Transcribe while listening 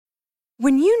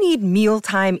When you need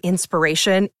mealtime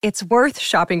inspiration, it's worth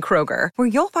shopping Kroger, where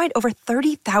you'll find over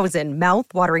 30,000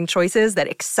 mouth-watering choices that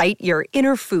excite your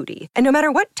inner foodie. And no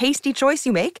matter what tasty choice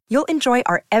you make, you'll enjoy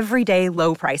our everyday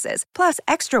low prices, plus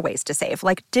extra ways to save,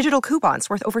 like digital coupons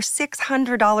worth over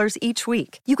 $600 each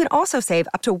week. You can also save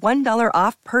up to $1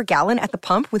 off per gallon at the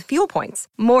pump with fuel points.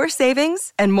 More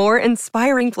savings and more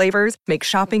inspiring flavors make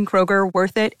shopping Kroger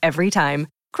worth it every time.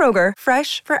 Kroger,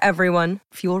 fresh for everyone.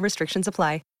 Fuel restrictions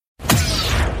apply.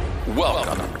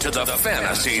 Welcome to the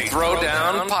Fantasy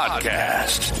Throwdown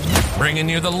Podcast, bringing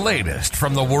you the latest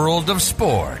from the world of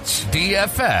sports,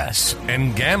 DFS,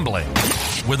 and gambling.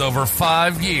 With over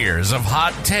 5 years of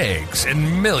hot takes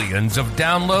and millions of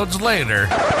downloads later,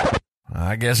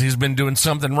 I guess he's been doing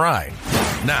something right.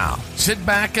 Now, sit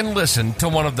back and listen to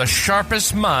one of the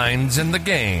sharpest minds in the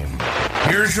game.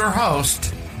 Here's your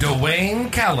host,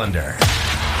 Dwayne Callender.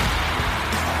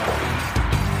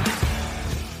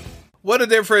 What a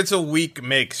difference a week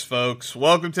makes, folks.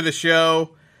 Welcome to the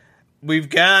show.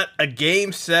 We've got a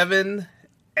Game 7,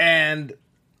 and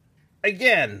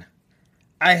again,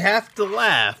 I have to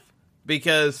laugh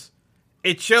because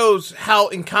it shows how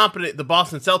incompetent the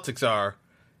Boston Celtics are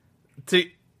to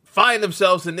find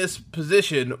themselves in this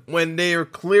position when they are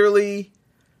clearly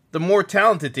the more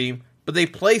talented team, but they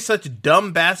play such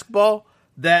dumb basketball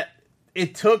that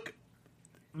it took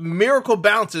miracle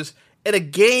bounces in a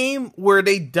game where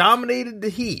they dominated the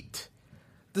Heat.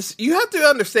 You have to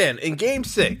understand, in Game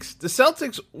 6, the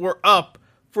Celtics were up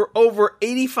for over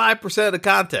 85% of the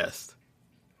contest.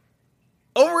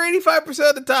 Over 85%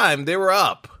 of the time, they were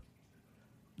up.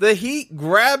 The Heat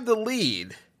grabbed the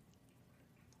lead.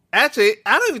 Actually,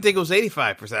 I don't even think it was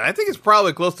 85%. I think it's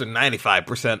probably close to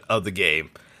 95% of the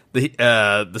game the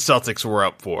Celtics were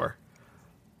up for.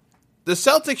 The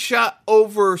Celtics shot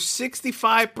over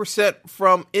 65%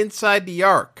 from inside the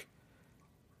arc.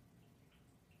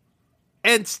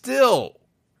 And still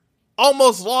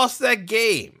almost lost that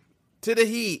game to the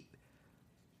Heat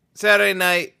Saturday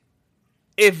night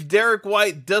if Derek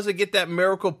White doesn't get that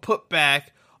miracle putback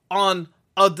on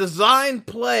a design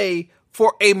play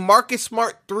for a Marcus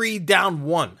Smart 3 down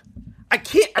 1. I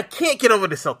can't get over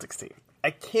the Celtics team. I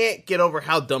can't get over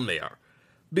how dumb they are.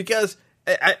 Because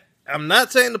I'm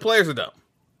not saying the players are dumb.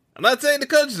 I'm not saying the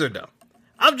coaches are dumb.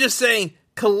 I'm just saying,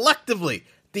 collectively,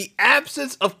 the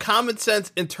absence of common sense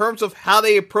in terms of how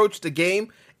they approach the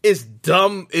game is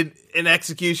dumb in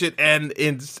execution and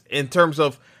in terms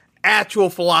of actual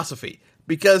philosophy.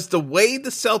 Because the way the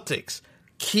Celtics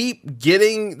keep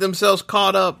getting themselves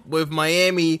caught up with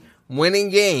Miami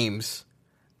winning games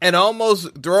and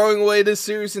almost throwing away this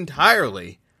series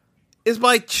entirely is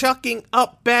by chucking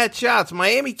up bad shots.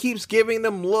 Miami keeps giving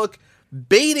them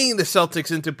baiting the Celtics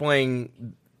into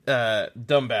playing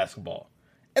dumb basketball.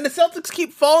 And the Celtics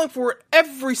keep falling for it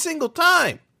every single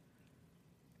time.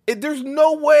 There's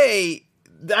no way,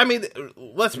 I mean,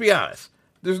 let's be honest.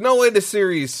 There's no way this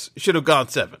series should have gone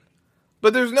 7.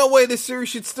 But there's no way this series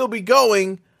should still be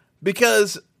going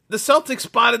because the Celtics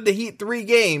spotted the Heat 3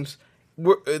 games.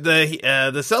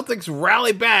 The Celtics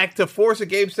rally back to force a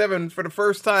Game 7 for the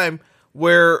first time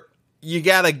where you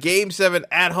got a Game 7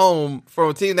 at home from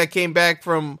a team that came back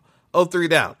from 0-3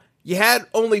 down. You had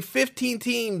only 15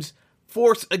 teams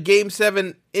force a Game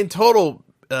 7 in total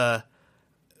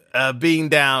being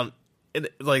down in,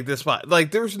 like this spot.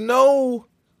 Like, there's no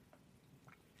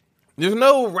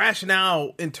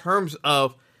rationale in terms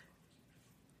of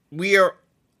we are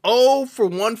 0 for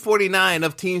 149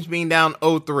 of teams being down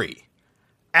 0-3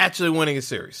 actually winning a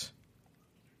series.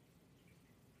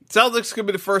 Celtics could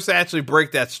be the first to actually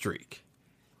break that streak.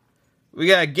 We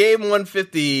got Game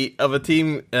 150 of a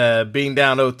team being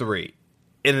down 0-3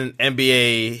 in an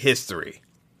NBA history.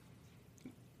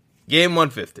 Game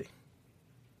 150.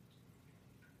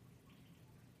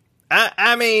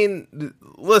 I mean,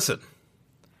 listen.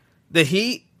 The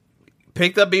Heat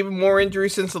picked up even more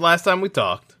injuries since the last time we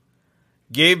talked.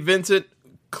 Gabe Vincent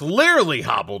clearly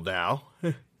hobbled now.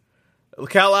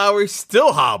 Kyle Lowry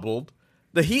still hobbled.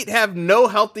 The Heat have no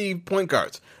healthy point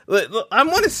guards. I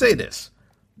want to say this.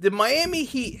 The Miami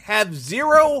Heat have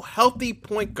 0 healthy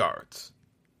point guards.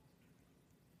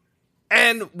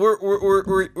 And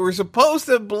we're supposed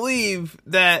to believe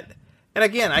that, and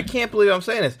again, I can't believe I'm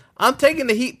saying this. I'm taking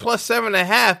the Heat plus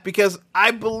 7.5 because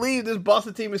I believe this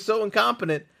Boston team is so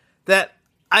incompetent that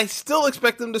I still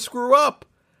expect them to screw up.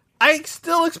 I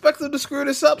still expect them to screw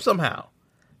this up somehow.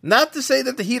 Not to say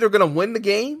that the Heat are going to win the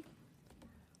game,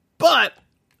 but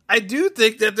I do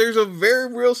think that there's a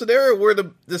very real scenario where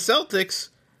the Celtics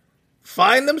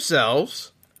find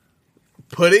themselves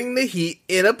putting the Heat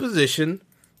in a position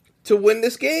to win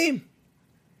this game.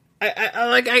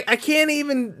 I can't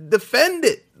even defend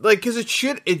it. Like, because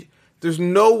there's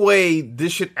no way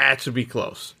this should actually be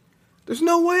close. There's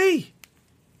no way.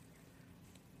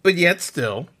 But yet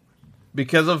still,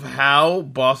 because of how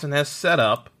Boston has set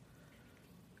up,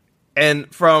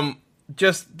 and from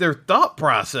just their thought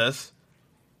process,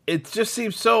 it just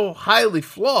seems so highly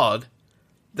flawed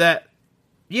that,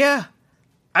 yeah,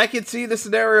 I could see the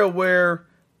scenario where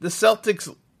the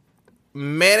Celtics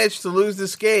managed to lose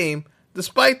this game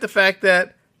despite the fact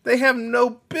that they have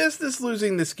no business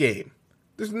losing this game.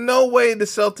 There's no way the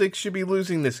Celtics should be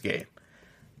losing this game.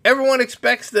 Everyone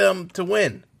expects them to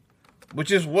win,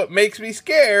 which is what makes me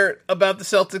scared about the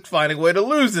Celtics finding a way to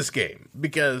lose this game.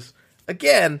 Because,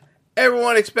 again,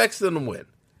 everyone expects them to win.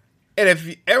 And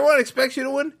if everyone expects you to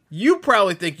win, you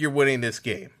probably think you're winning this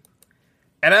game.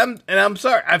 And I'm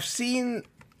sorry, I've seen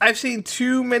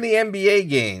too many NBA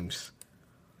games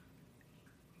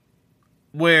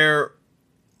where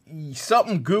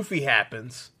something goofy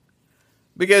happens.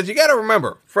 Because you got to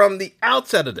remember, from the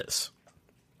outset of this,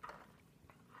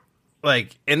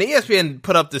 like, and ESPN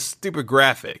put up this stupid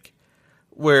graphic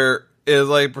where it was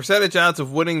like percentage odds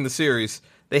of winning the series.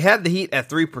 They had the Heat at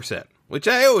 3%, which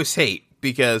I always hate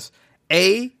because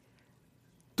 3%,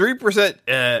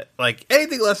 like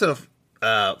anything less than a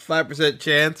 5%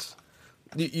 chance,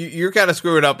 you're kind of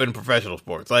screwing up in professional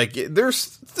sports. Like, there's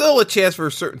still a chance for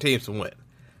certain teams to win.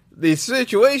 The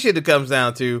situation it comes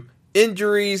down to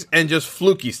injuries and just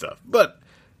fluky stuff. But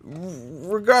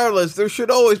regardless, there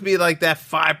should always be like that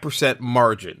 5%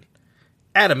 margin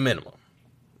at a minimum.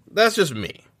 That's just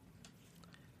me.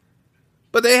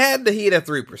 But they had the Heat at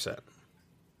 3%.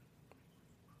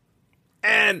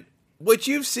 And what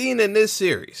you've seen in this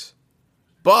series,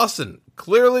 Boston,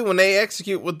 clearly when they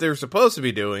execute what they're supposed to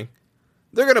be doing,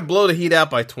 they're going to blow the Heat out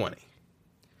by 20.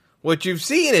 What you've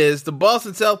seen is the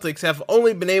Boston Celtics have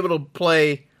only been able to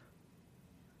play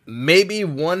maybe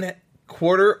one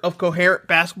quarter of coherent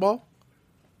basketball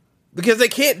because they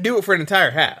can't do it for an entire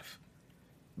half.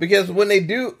 Because when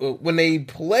they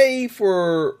play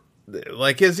for,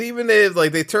 like, because even if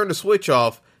like they turn the switch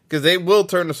off, because they will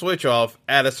turn the switch off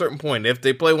at a certain point. If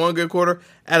they play one good quarter,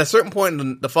 at a certain point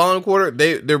in the following quarter,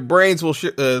 their brains will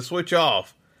switch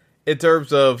off in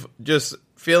terms of just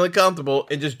feeling comfortable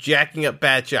and just jacking up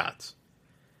bad shots.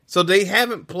 So they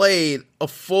haven't played a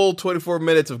full 24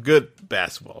 minutes of good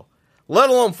basketball, let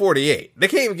alone 48. They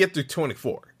can't even get through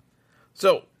 24.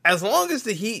 So as long as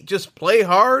the Heat just play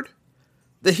hard,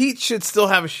 the Heat should still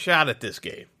have a shot at this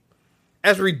game.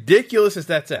 As ridiculous as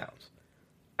that sounds.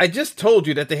 I just told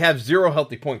you that they have 0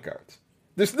 healthy point guards.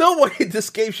 There's no way this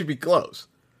game should be close.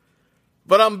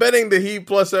 But I'm betting the Heat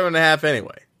plus 7.5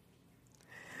 anyway.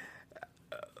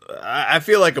 I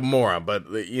feel like a moron,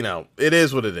 but, you know, it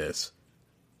is what it is.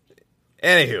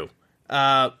 Anywho,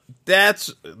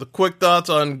 that's the quick thoughts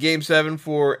on Game 7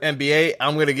 for NBA.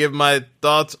 I'm going to give my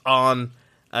thoughts on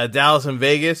Dallas and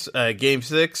Vegas, Game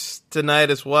 6 tonight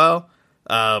as well.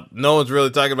 No one's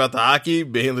really talking about the hockey,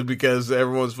 mainly because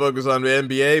everyone's focused on the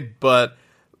NBA, but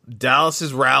Dallas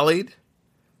has rallied.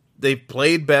 They've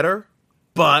played better,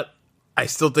 but I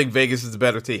still think Vegas is the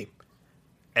better team.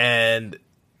 And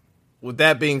with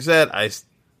that being said, I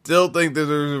still think that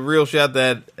there's a real shot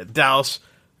that Dallas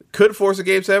could force a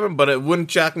Game 7, but it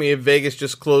wouldn't shock me if Vegas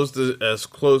just closed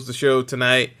the show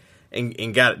tonight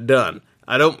and got it done.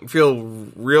 I don't feel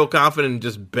real confident in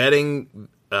just betting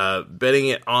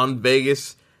it on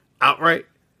Vegas outright.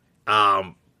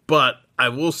 But I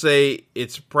will say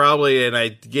it's probably, and I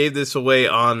gave this away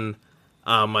on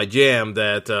my Jam,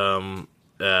 that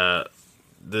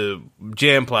the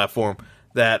Jam platform,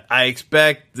 that I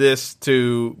expect this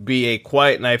to be a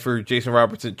quiet night for Jason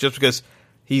Robertson, just because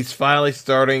he's finally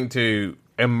starting to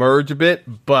emerge a bit,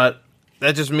 but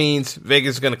that just means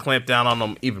Vegas is going to clamp down on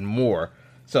him even more.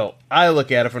 So I look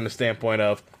at it from the standpoint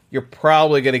of, you're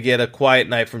probably going to get a quiet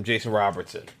night from Jason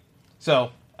Robertson.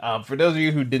 So, for those of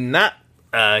you who did not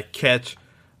catch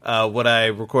what I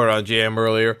recorded on Jam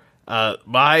earlier,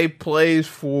 my plays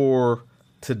for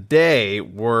today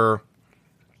were,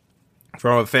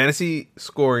 from a fantasy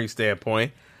scoring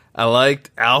standpoint, I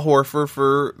liked Al Horford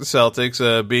for the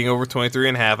Celtics being over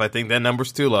 23.5. I think that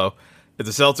number's too low. If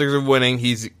the Celtics are winning,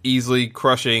 he's easily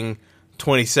crushing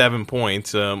 27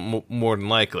 points, more than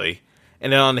likely.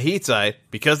 And then on the Heat side,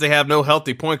 because they have no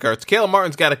healthy point guards, Caleb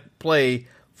Martin's got to play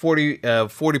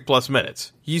 40-plus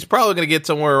minutes. He's probably going to get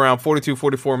somewhere around 42,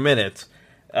 44 minutes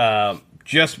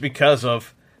just because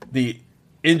of the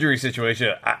injury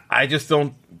situation. I just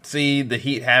don't see the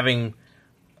Heat having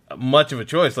much of a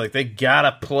choice. Like, they got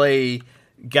to play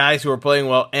guys who are playing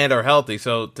well and are healthy.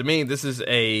 So, to me, this is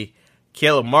a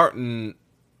Caleb Martin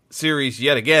series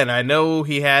yet again. I know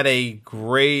he had a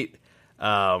great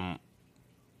game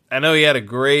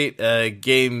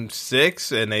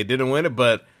 6 and they didn't win it,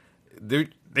 but they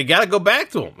got to go back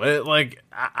to him. Like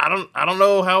I don't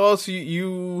know how else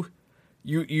you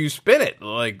spin it.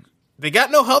 Like they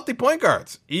got no healthy point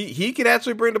guards. He can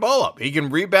actually bring the ball up. He can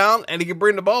rebound and he can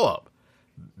bring the ball up.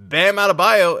 Bam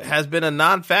Adebayo has been a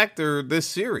non-factor this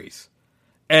series.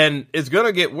 And it's going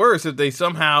to get worse if they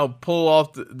somehow pull off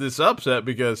this upset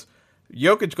because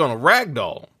Jokic's going to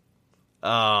ragdoll.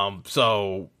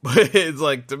 So it's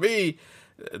like, to me,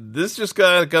 this just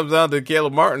kind of comes down to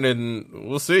Caleb Martin, and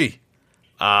we'll see.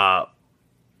 Butler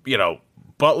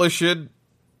should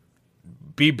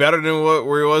be better than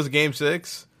where he was Game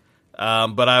 6.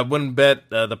 But I wouldn't bet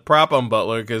the prop on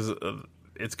Butler because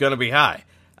it's going to be high.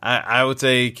 I would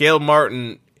say Caleb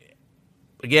Martin,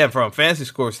 again, from a fantasy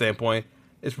score standpoint,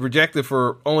 is projected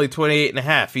for only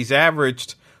 28.5. He's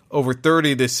averaged over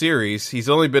 30 this series. He's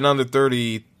only been under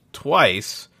 30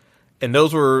 twice, and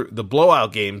those were the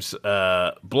blowout games,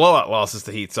 blowout losses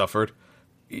the Heat suffered.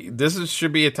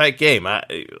 Should be a tight game.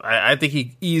 I think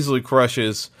he easily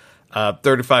crushes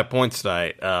 35 points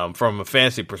tonight from a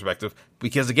fantasy perspective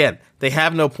because, again, they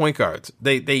have no point guards.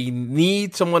 They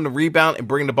need someone to rebound and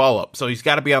bring the ball up, so he's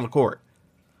got to be on the court.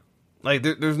 Like,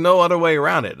 there's no other way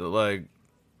around it. Like,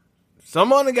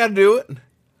 someone got to do it.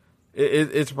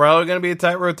 It's probably going to be a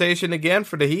tight rotation again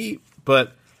for the Heat,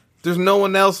 but there's no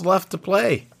one else left to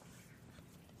play.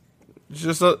 It's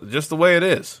just the way it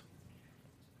is.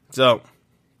 So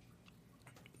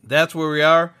that's where we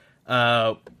are.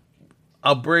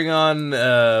 I'll bring on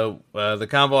the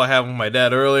convo I had with my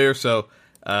dad earlier, so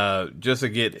just to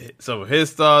get some of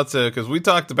his thoughts, because we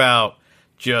talked about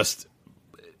just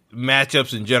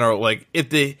matchups in general. Like if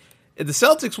the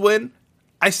Celtics win,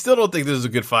 I still don't think this is a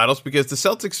good finals because the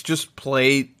Celtics just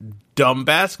play dumb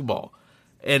basketball.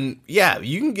 And yeah,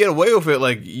 you can get away with it.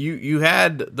 Like you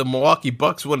had the Milwaukee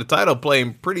Bucks win a title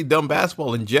playing pretty dumb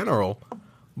basketball in general,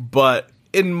 but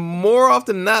in more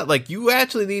often than not, like you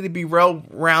actually need to be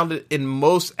well-rounded in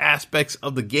most aspects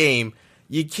of the game.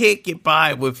 You can't get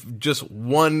by with just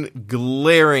one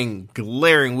glaring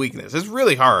weakness. It's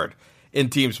really hard in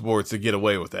team sports to get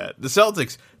away with that. The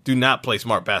Celtics do not play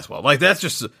smart basketball. Like that's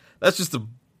just the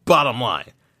bottom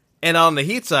line. And on the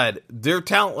Heat side, their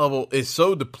talent level is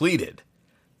so depleted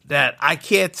that I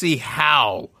can't see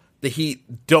how the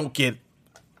Heat don't get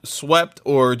swept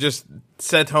or just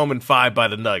sent home in 5 by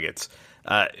the Nuggets.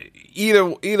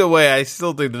 Either way, I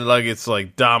still think the Nuggets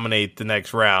dominate the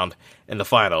next round in the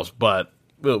finals, but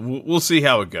we'll see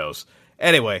how it goes.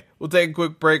 Anyway, we'll take a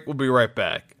quick break. We'll be right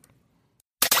back.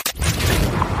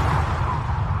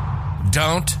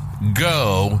 Don't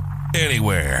go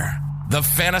anywhere. The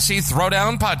Fantasy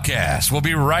Throwdown Podcast will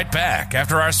be right back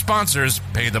after our sponsors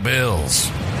pay the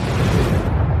bills.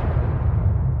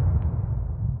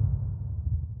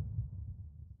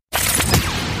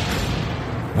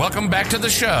 Welcome back to the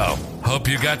show. Hope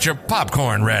you got your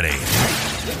popcorn ready.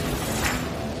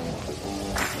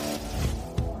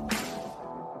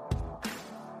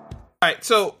 All right,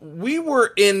 so we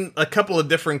were in a couple of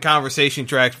different conversation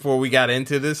tracks before we got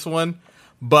into this one.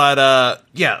 But,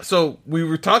 so we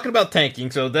were talking about tanking,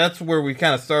 so that's where we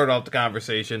kind of started off the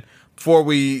conversation before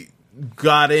we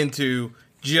got into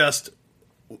just,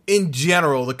 in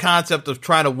general, the concept of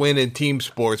trying to win in team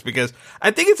sports, because I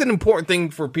think it's an important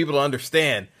thing for people to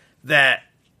understand that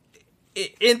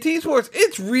in team sports,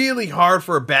 it's really hard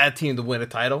for a bad team to win a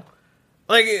title.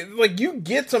 Like you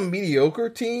get some mediocre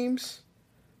teams,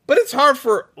 but it's hard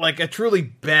for, a truly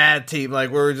bad team, where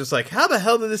we're just how the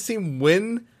hell did this team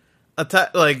win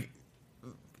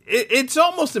it's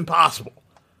almost impossible,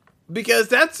 because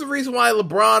that's the reason why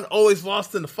LeBron always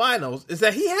lost in the finals, is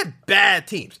that he had bad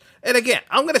teams. And again,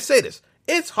 I'm going to say this.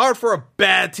 It's hard for a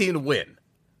bad team to win.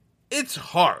 It's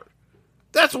hard.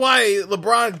 That's why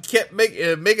LeBron kept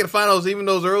making the finals, even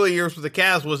those early years with the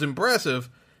Cavs was impressive,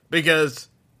 because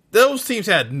those teams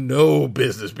had no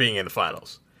business being in the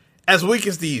finals, as weak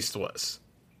as the East was.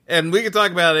 And we can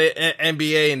talk about it,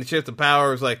 NBA and the shift of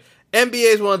powers,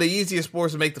 NBA is one of the easiest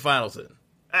sports to make the finals in,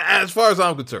 as far as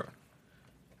I'm concerned.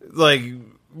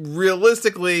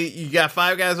 Realistically, you got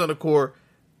 5 guys on the court.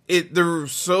 There are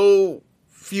so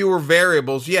fewer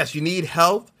variables. Yes, you need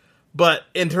health, but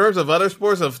in terms of other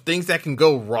sports, of things that can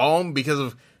go wrong because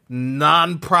of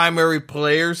non-primary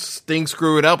players, things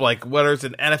screwing up, whether it's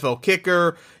an NFL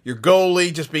kicker, your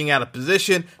goalie just being out of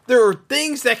position, there are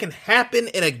things that can happen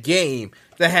in a game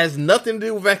that has nothing to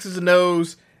do with X's and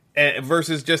O's,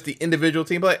 versus just the individual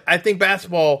team. But I think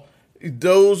basketball,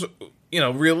 those,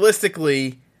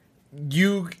 realistically,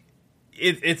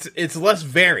 it's less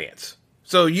variance.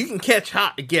 So you can get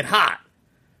hot.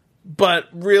 But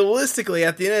realistically,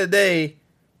 at the end of the day,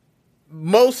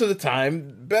 most of the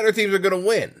time, better teams are going to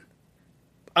win.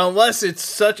 Unless it's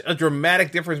such a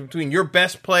dramatic difference between your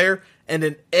best player and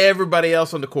then everybody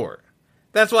else on the court.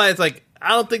 That's why it's like, I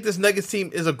don't think this Nuggets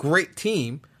team is a great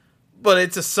team, but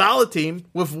it's a solid team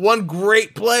with one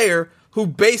great player who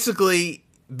basically,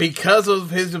 because of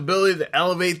his ability to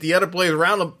elevate the other players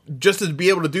around him, just to be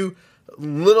able to do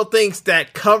little things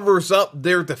that covers up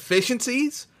their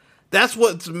deficiencies. That's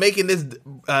what's making this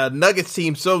Nuggets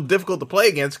team so difficult to play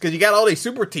against, because you got all these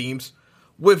super teams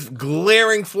with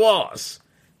glaring flaws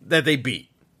that they beat.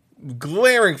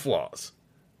 Glaring flaws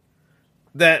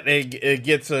that it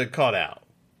gets caught out.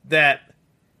 That,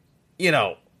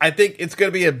 I think it's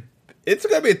going to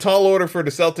be a tall order for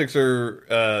the Celtics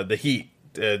or the Heat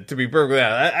to be perfectly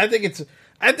honest.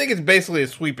 I think it's basically a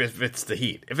sweep if it's the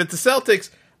Heat. If it's the Celtics,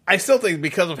 I still think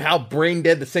because of how brain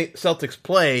dead the Celtics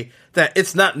play, that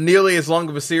it's not nearly as long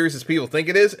of a series as people think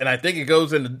it is, and I think it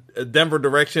goes in the Denver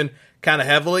direction kind of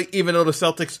heavily, even though the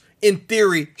Celtics, in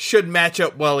theory, should match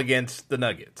up well against the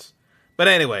Nuggets. But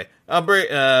anyway, I'll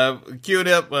cue it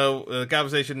up, the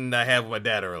conversation I had with my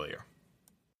dad earlier.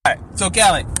 All right, so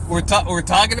Callie, we're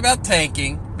talking about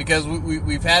tanking because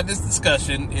we've had this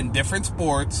discussion in different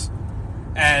sports,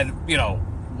 and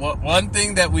one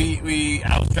thing that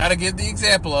I was trying to give the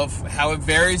example of how it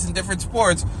varies in different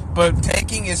sports, but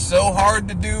tanking is so hard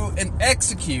to do and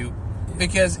execute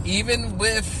because even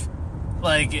with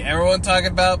like everyone talking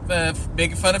about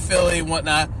making fun of Philly and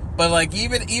whatnot, but like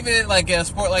even in like a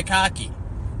sport like hockey,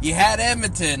 you had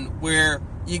Edmonton where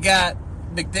you got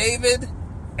McDavid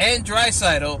and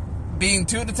Draisaitl being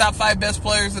two of the top 5 best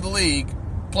players in the league,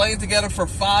 playing together for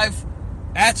 7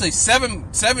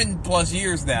 plus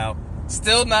years now,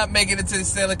 still not making it to the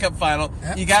Stanley Cup final.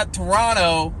 Yep. You got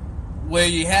Toronto, where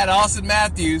you had Austin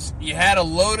Matthews, you had a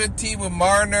loaded team with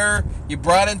Marner, you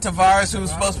brought in Tavares, who was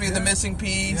supposed to be the missing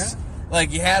piece. Yeah.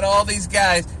 Like, you had all these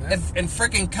guys, and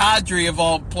freaking Kadri, of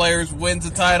all players, wins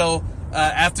the title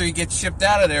after he gets shipped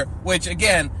out of there, which,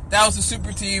 again, that was a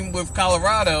super team with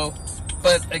Colorado,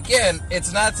 but, again,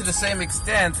 it's not to the same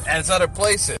extent as other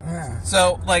places. Yeah.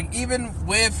 So, like, even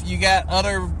with you got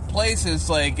other places,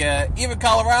 like, even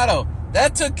Colorado,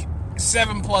 that took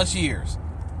 7+ years.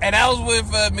 And that was with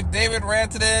McDavid,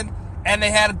 Rantanen, and they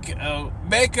had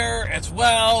Baker as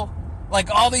well, like,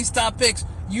 all these top picks.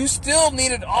 You still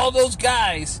needed all those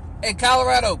guys, and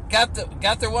Colorado got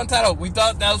their one title. We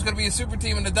thought that was going to be a super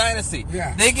team in the dynasty.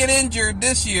 Yeah. They get injured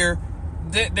this year.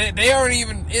 They aren't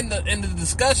even in the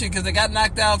discussion because they got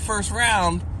knocked out first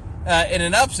round in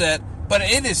an upset. But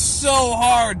it is so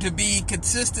hard to be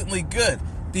consistently good.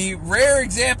 The rare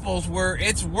examples where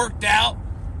it's worked out,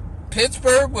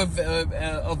 Pittsburgh with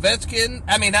Ovechkin.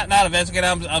 I mean, not Ovechkin.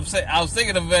 I was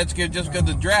thinking of Ovechkin just because of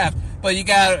the draft. But you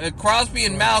got Crosby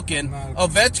and Malkin.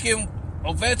 Ovechkin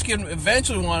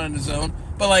eventually won on his own.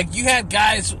 But, like, you had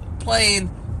guys playing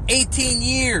 18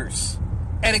 years.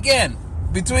 And, again,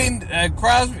 between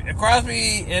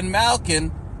Crosby and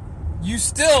Malkin, you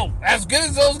still, as good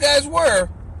as those guys were,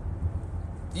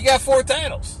 you got 4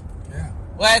 titles. Yeah.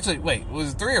 Well, actually, wait,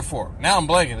 was it 3 or 4? Now I'm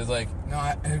blanking. It's like...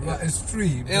 No, it's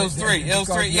 3. It was 3. It was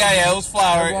 3. Yeah, it was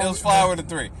Flower. It was Flower to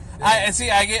 3. Because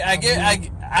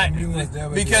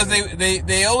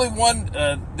they only won,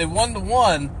 they won the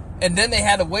one, and then they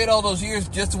had to wait all those years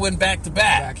just to win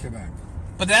back-to-back. Back-to-back.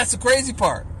 But that's the crazy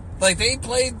part. Like, they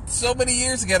played so many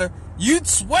years together, you'd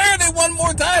swear they won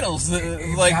more titles.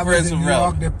 Like, for instance, New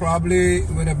York, they probably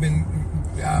would have been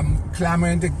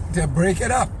clamoring to break it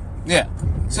up. Yeah.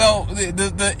 So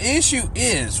the issue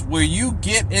is where you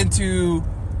get into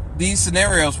these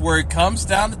scenarios where it comes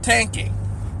down to tanking,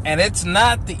 and it's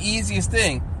not the easiest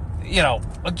thing.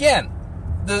 Again,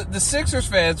 the Sixers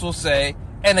fans will say,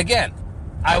 and again,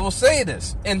 I will say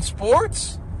this, in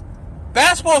sports,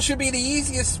 basketball should be the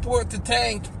easiest sport to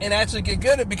tank and actually get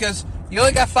good at because you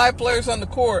only got 5 players on the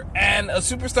court, and a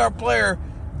superstar player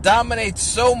dominates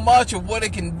so much of what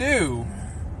it can do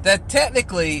that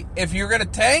technically, if you're going to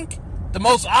tank, the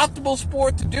most optimal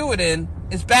sport to do it in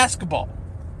is basketball.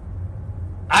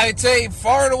 I'd say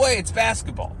far and away it's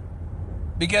basketball.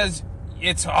 Because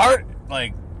it's hard,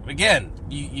 like, again,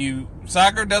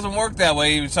 soccer doesn't work that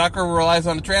way. Soccer relies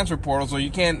on the transfer portal, so you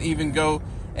can't even go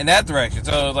in that direction.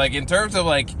 So, like, in terms of,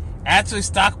 like, actually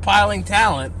stockpiling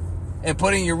talent and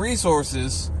putting your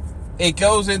resources, it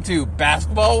goes into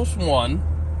basketball is one.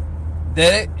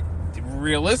 Then,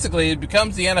 realistically, it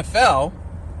becomes the NFL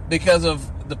because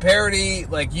of the parity.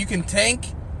 Like, you can tank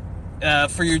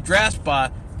for your draft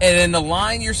spot and then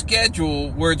align your schedule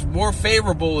where it's more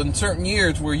favorable in certain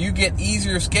years where you get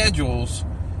easier schedules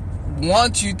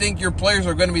once you think your players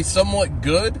are going to be somewhat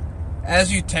good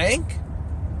as you tank,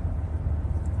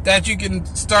 that you can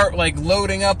start like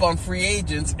loading up on free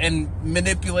agents and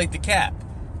manipulate the cap.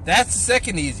 That's the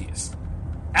second easiest.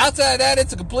 Outside of that,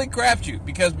 it's a complete crapshoot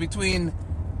because between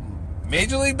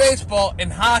Major League Baseball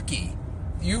and hockey,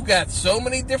 you've got so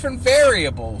many different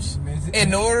variables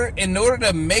in order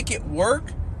to make it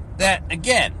work that,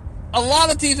 again, a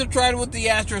lot of teams have tried what the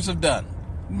Astros have done.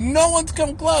 No one's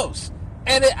come close.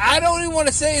 And I don't even want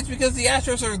to say it's because the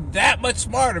Astros are that much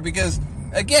smarter because,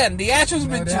 again, the Astros have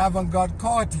been... They haven't got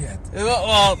caught yet.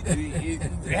 Well,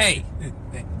 hey,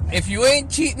 if you ain't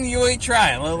cheating, you ain't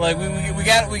trying. Like we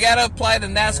got to apply the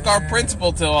NASCAR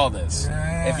principle to all this.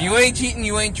 If you ain't cheating,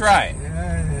 you ain't trying.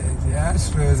 The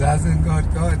Astros hasn't got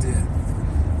caught yet.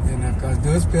 You know, because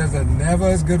those players are never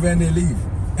as good when they leave.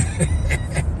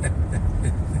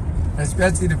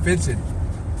 Especially the pitching.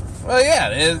 Well, yeah,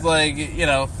 it's like, you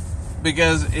know,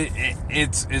 because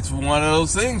it's one of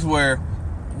those things where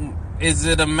is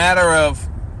it a matter of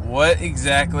what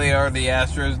exactly are the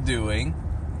Astros doing?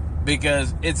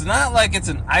 Because it's not like it's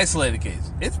an isolated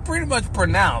case. It's pretty much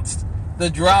pronounced, the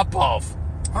drop-off.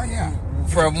 Oh, yeah.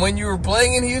 From when you were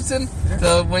playing in Houston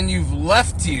to when you've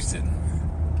left Houston.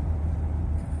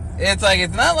 It's like,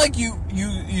 it's not like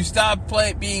you stopped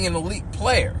being an elite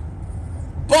player.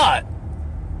 But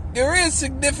there is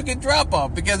significant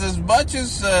drop-off because as much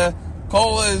as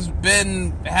Cole has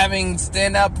been having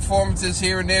standout performances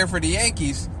here and there for the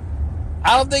Yankees,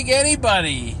 I don't think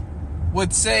anybody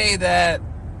would say that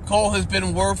Cole has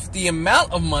been worth the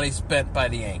amount of money spent by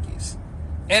the Yankees.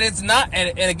 And it's not,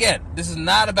 and again, this is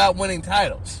not about winning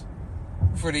titles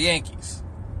for the Yankees.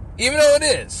 Even though it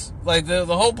is. Like, the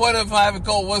whole point of having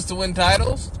Cole was to win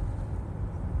titles.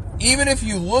 Even if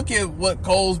you look at what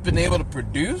Cole's been able to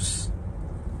produce,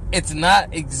 it's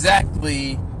not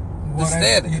exactly the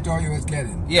standard. You thought you was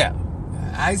getting. Yeah.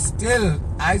 I still,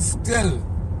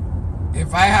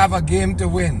 if I have a game to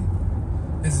win,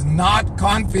 is not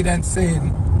confident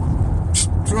saying,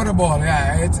 throw the ball,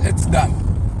 yeah, it's done.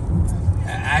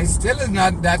 I still is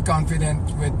not that confident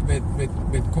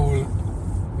with Cole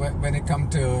when it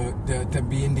comes to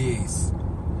being the ace.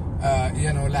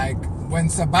 You know, like when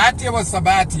Sabathia was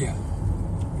Sabathia,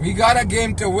 we got a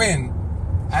game to win.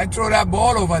 I throw that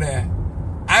ball over there.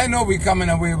 I know we're coming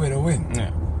away with a win.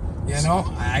 Yeah. You know,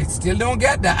 I still don't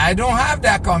get that. I don't have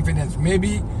that confidence.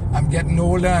 Maybe I'm getting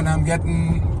older and I'm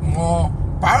getting more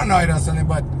paranoid or something,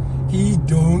 but he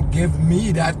don't give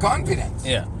me that confidence.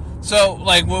 Yeah. So,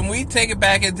 like, when we take it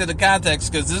back into the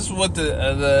context, because this is what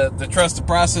the trust the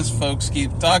process folks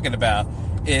keep talking about,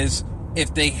 is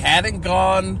if they hadn't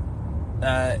gone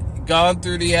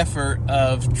through the effort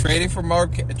of trading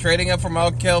up for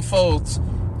Markelle Fultz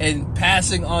and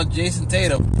passing on Jason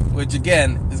Tatum, which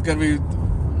again is going to be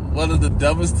one of the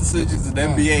dumbest decisions in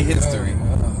NBA history.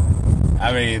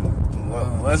 I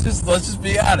mean, let's just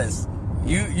be honest.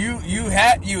 You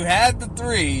had the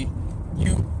three.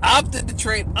 You opted to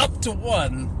trade up to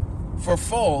one for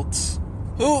Fultz,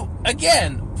 who,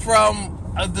 again,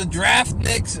 from the draft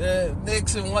Knicks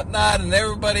and whatnot, and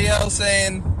everybody else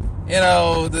saying, you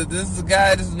know, this is the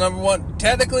guy, this is the number one.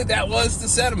 Technically, that was the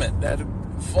sentiment, that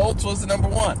Fultz was the number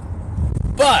one.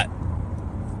 But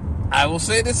I will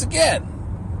say this again.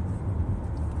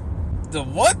 The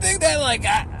one thing that,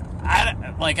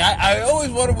 I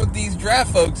always wonder with these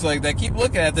draft folks, like, that keep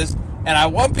looking at this, and I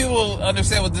want people to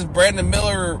understand with this Brandon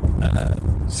Miller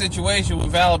situation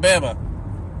with Alabama.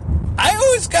 I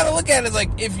always got to look at it as, like,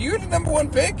 if you're the number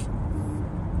one pick,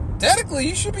 technically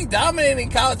you should be dominating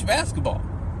college basketball.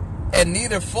 And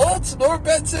neither Fultz nor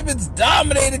Ben Simmons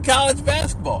dominated college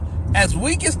basketball. As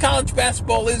weak as college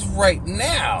basketball is right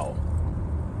now,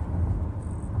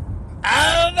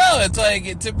 I don't know. It's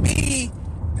like, to me,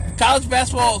 college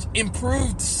basketball has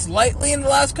improved slightly in the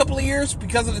last couple of years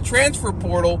because of the transfer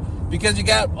portal, because you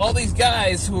got all these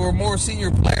guys who are more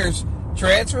senior players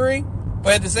transferring,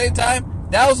 but at the same time,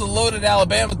 that was a loaded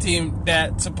Alabama team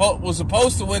that was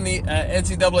supposed to win the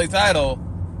NCAA title,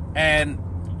 and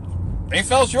they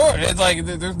fell short. It's like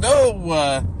there's no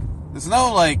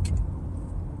like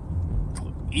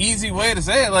easy way to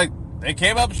say it. Like, they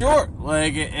came up short.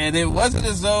 Like, and it wasn't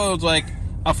as though it was like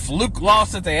a fluke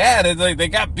loss that they had. It's like they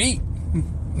got beat.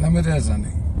 Let me tell you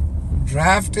something.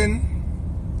 Drafting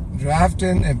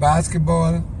in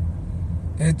basketball,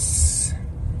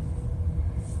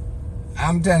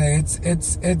 I'm telling you,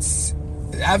 it's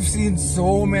I've seen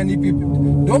so many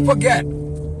people. Don't forget,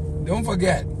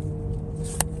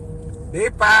 they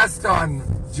passed on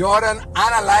Jordan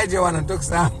and Elijah and took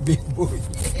Sam Big Boy.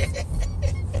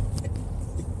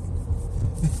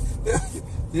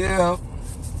 Yeah,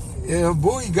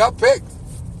 Bowie got picked.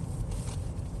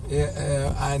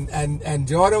 Yeah, and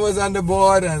Jordan was on the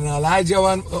board, and Elijah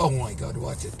won. Oh my God!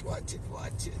 Watch it! It's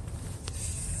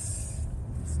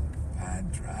a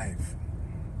bad drive.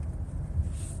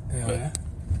 Yeah.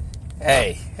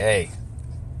 Hey.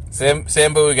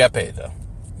 Sam Bowie got paid though.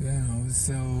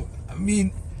 So I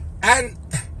mean, and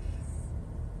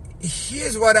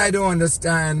here's what I don't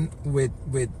understand with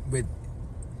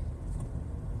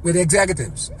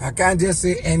executives. I can't just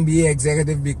say NBA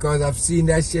executive because I've seen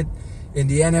that shit in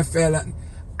the NFL. And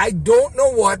I don't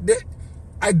know what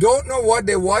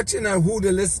they're watching and who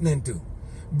they're listening to.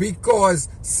 Because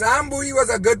Sam Bowie was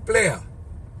a good player.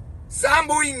 Sam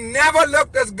Bowie never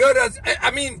looked as good as,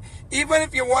 I mean, even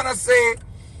if you want to say,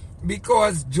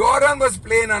 because Jordan was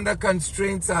playing under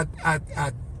constraints at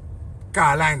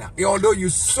Carolina. Although you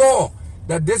saw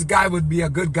that this guy would be a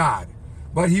good guard.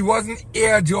 But he wasn't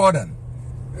Air Jordan.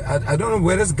 I don't know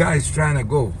where this guy is trying to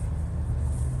go.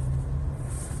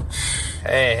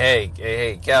 Hey,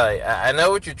 Kelly. I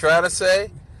know what you're trying to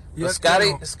say. But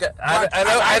Scotty,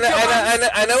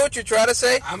 I know what you're trying to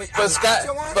say.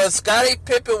 But Scottie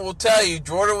Pippen will tell you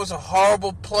Jordan was a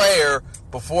horrible player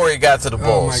before he got to the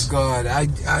Bulls. Oh my God!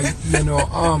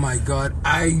 Oh my God!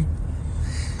 I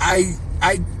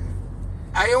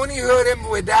only heard him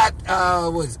with that.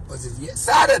 Was it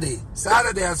Saturday?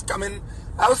 Saturday I was coming.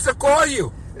 I was to call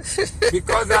you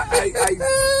because I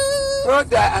heard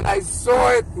that and I saw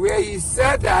it where he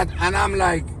said that, and I'm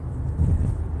like,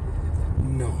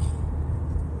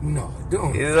 no,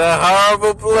 don't. He's a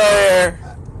horrible player.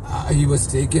 He was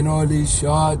taking all these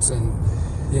shots, and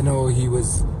he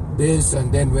was this,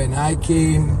 and then when I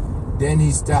came, then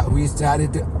we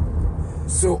started to.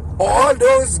 So all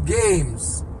those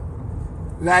games,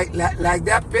 like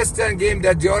that Piston game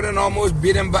that Jordan almost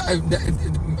beat him by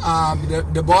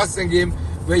the Boston game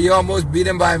where he almost beat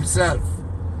him by himself.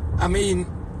 I mean,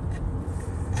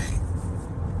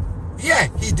 yeah,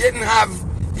 he didn't have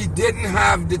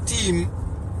the team,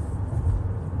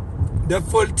 the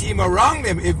full team around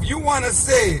him. If you want to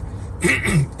say,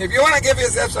 if you want to give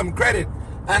yourself some credit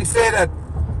and say that,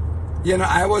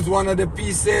 I was one of the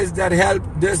pieces that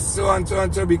helped this so and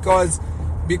so because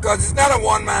it's not a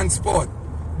one-man sport.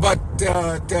 But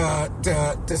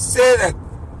to say that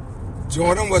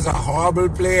Jordan was a horrible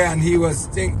player and he was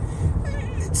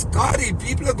Scotty,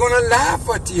 people are gonna laugh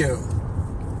at you.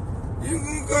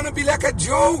 You're gonna be like a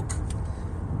joke.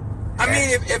 I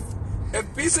mean, if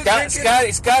people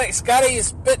Scotty is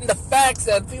spitting the facts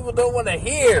that people don't want to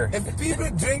hear. If people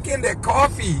drinking their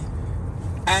coffee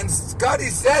and Scotty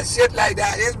says shit like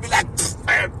that, it'll be like,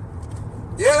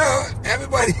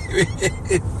 everybody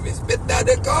spitting out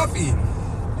their coffee.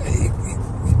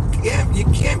 You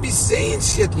can't be saying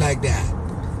shit like that.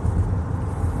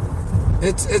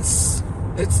 It's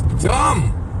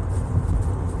dumb.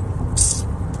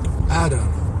 I don't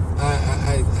know.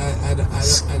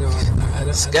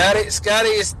 Scotty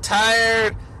is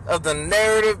tired of the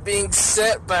narrative being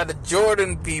set by the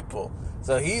Jordan people.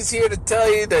 So he's here to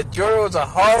tell you that Jordan was a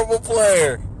horrible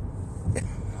player.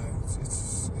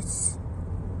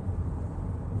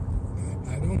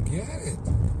 I don't get it.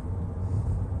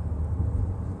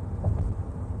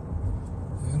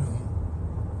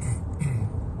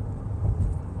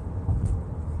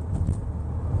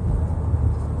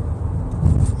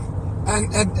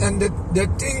 And the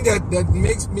thing that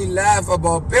makes me laugh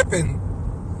about Pippen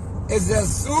is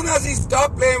as soon as he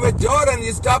stopped playing with Jordan,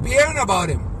 you stop hearing about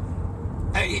him.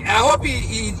 I hope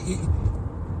he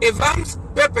if I'm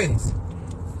Pippins,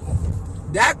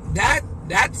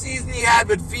 that season he had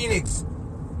with Phoenix,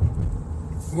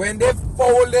 when they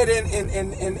folded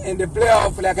in the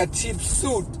playoff like a cheap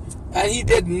suit and he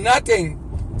did nothing,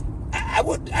 I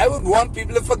would want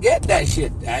people to forget that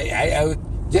shit. I would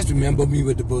just remember me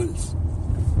with the Bulls.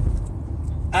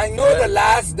 I know the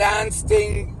last dance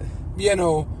thing,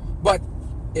 but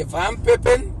if I'm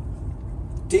Pippen,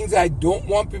 things I don't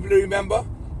want people to remember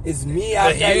is me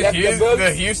after I left the Bulls.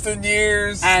 The Houston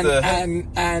years. And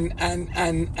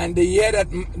the year that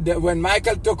when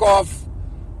Michael took off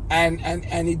and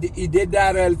he did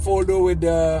that El Foldo with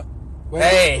the when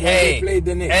they played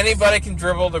the Knicks. Anybody can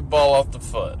dribble their ball off the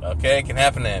foot, okay? It can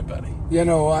happen to anybody.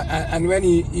 And when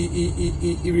he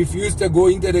refused to go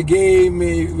into the game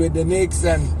with the Knicks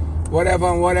and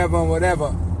whatever.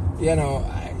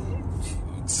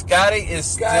 Scotty is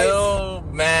still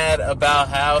mad about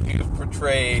how he was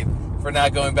portrayed for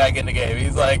not going back in the game.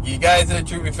 He's like, you guys didn't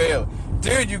treat me fairly.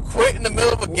 Dude, you quit in the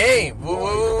middle of a game.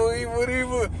 What do you...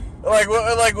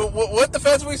 What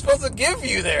defense are we supposed to give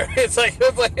you there? It's like...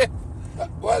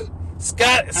 Well,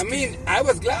 Scott... I mean, I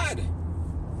was glad.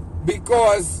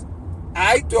 Because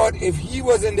I thought if he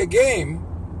was in the game,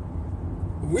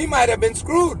 we might have been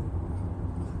screwed.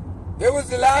 It was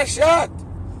the last shot.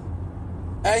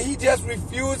 And he just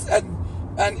refused,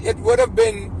 and it would have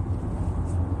been,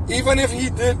 even if he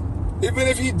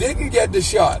didn't get the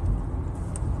shot,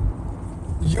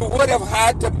 you would have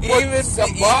had to put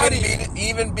somebody,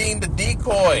 even being the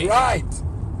decoy, right?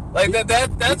 Like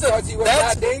that's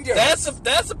dangerous.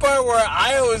 That's the part where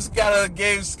I always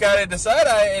gave Scotty the side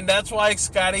eye, and that's why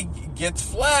Scotty gets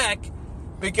flack,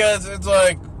 because it's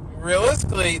like,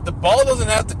 realistically, the ball doesn't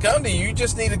have to come to you. You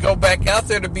just need to go back out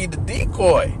there to be the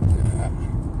decoy.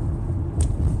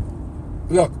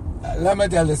 Look, let me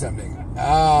tell you something.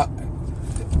 I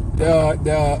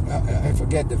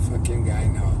forget the fucking guy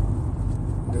now.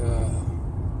 The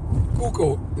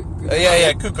Kuko.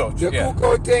 Kuko. The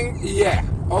Kuko thing, yeah,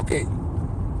 okay.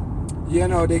 You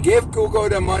know, they gave Kuko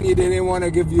the money, they didn't want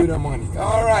to give you the money.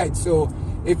 All right, so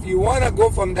if you want to go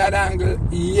from that angle,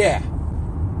 yeah.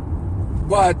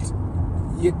 But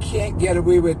you can't get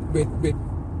away with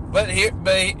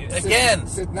again,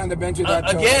 sitting on the bench with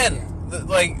that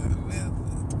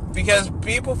because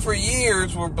people for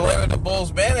years were blaming the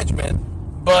Bulls management,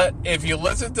 but if you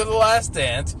listen to The Last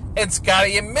Dance, and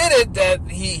Scotty admitted that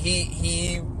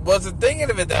he wasn't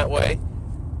thinking of it that way,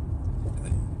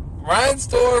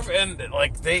 Reinsdorf and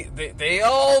they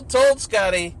all told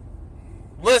Scotty,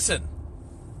 listen,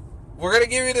 we're going to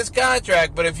give you this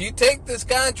contract, but if you take this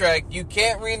contract, you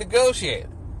can't renegotiate.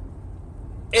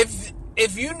 If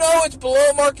you know it's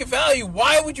below market value,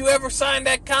 why would you ever sign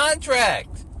that contract?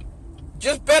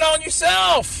 Just bet on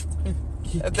yourself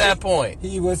at that point.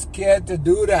 He was scared to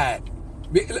do that.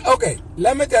 Okay,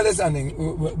 let me tell you something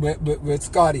with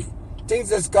Scotty. Things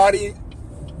that Scotty,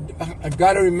 I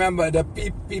got to remember that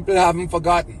people haven't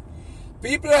forgotten.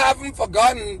 People haven't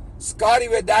forgotten Scotty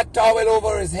with that towel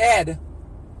over his head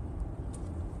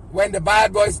when the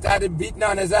bad boy started beating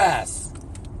on his ass.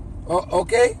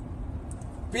 Okay?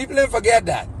 People didn't forget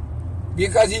that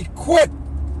because he quit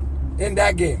in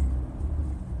that game.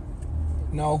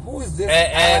 Now, who is this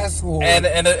asshole? And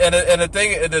the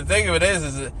thing of it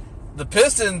is that the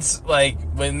Pistons, like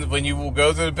when you will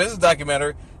go through the Pistons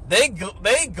documentary, they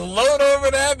gloat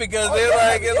over that because they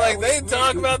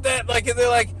talk about that they're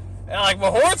like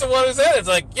Mahort's the one who said it. It's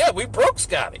like, yeah, we broke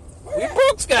Scotty. We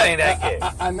broke Scotty in that game.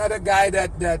 Another guy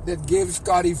that gave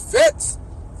Scotty fits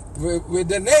with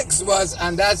the Knicks was,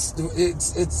 and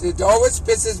it always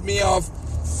pisses me off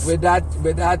with that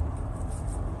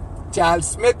Charles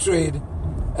Smith trade,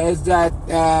 is that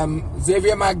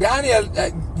Xavier McDaniel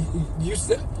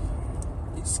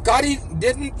Scotty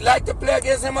didn't like to play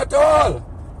against him at all.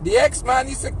 The X-Man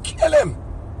used to kill him,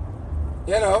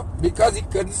 because he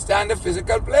couldn't stand the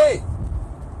physical play.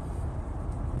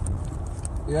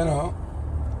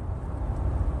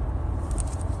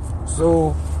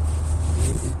 So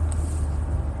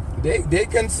they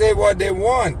can say what they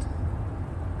want.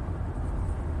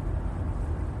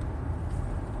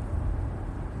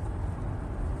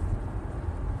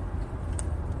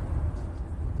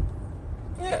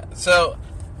 Yeah, so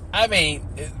I mean,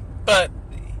 but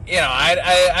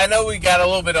I know we got a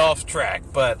little bit off track,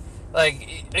 but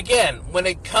again, when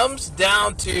it comes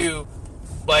down to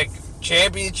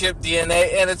championship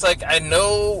DNA, and it's like, I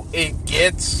know it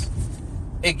gets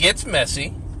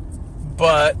messy,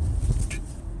 but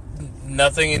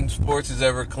nothing in sports is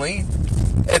ever clean.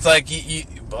 It's like you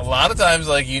a lot of times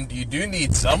you do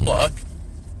need some luck,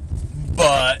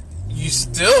 but you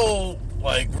still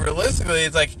realistically,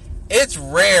 it's like, it's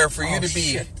rare for you to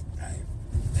be.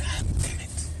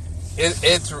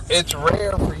 It's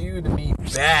rare for you to be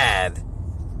bad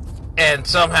and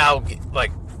somehow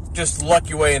just luck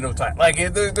your way into a title.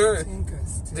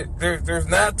 There's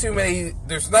not too many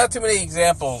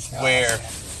examples where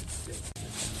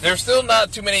there's still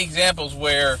not too many examples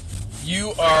where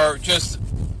you are just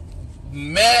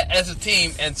met as a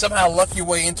team and somehow luck your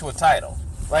way into a title.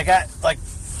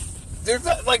 There's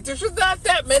just not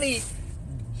that many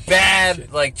bad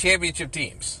championship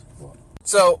teams.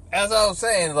 So as I was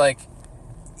saying,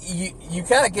 you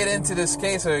kind of get into this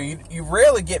case where you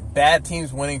rarely get bad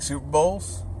teams winning Super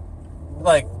Bowls.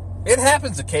 It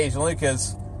happens occasionally,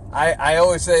 because I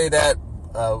always say that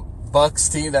Bucks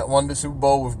team that won the Super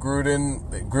Bowl with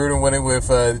Gruden winning with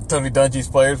Tony Dungy's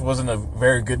players wasn't a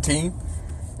very good team.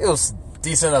 It was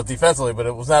decent enough defensively, but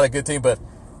it was not a good team. But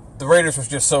the Raiders was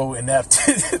just so inept.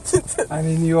 And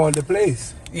he knew all the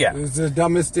plays. Yeah. It was the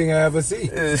dumbest thing I ever see.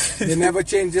 They never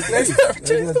changed the plays. Never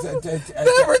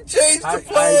changed the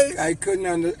plays. I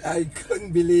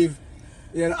couldn't believe.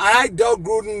 I doubt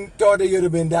Gruden thought he would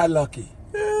have been that lucky.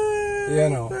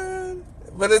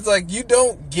 But it's you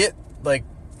don't get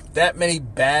that many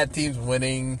bad teams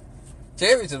winning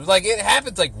championships. It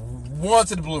happens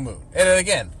once in a blue moon. And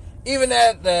again, even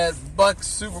that Bucks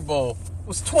Super Bowl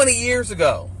was 20 years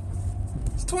ago.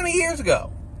 It's 20 years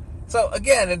ago. So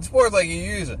again, in sports, like, you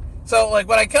use it. So like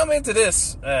when I come into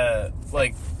this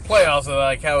like playoffs and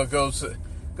like how it goes through,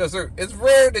 it's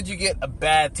rare that you get a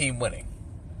bad team winning.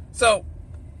 So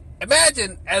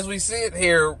imagine as we see it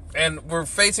here, and we're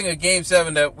facing a Game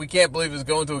 7 that we can't believe is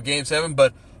going to a Game 7,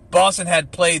 but Boston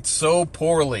had played so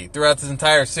poorly throughout this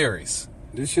entire series.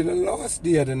 They should have lost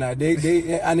the other night.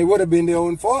 And it would have been their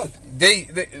own fault. They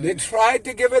tried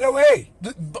to give it away.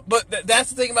 But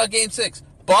that's the thing about Game 6.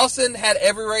 Boston had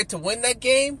every right to win that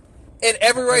game and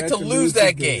every right to lose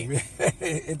that game.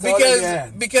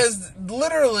 because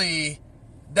literally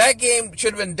that game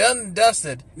should have been done and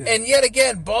dusted. Yeah. And yet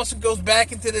again, Boston goes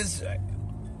back into this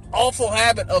awful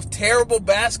habit of terrible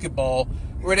basketball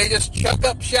where they just chuck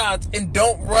up shots and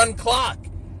don't run clock.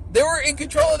 They were in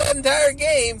control of that entire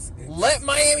game, let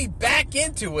Miami back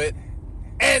into it,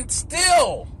 and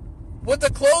still, with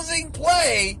the closing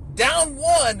play, down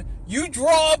 1, you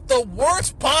draw up the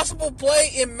worst possible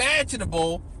play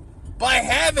imaginable by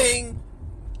having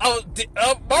a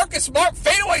Marcus Smart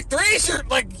fadeaway threes,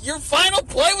 your final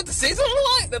play with the season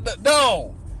on the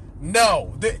line.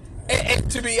 No. And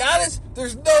to be honest,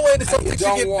 there's no way the Celtics should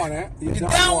get... You're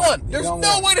down 1. There's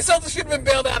no way the Celtics should have been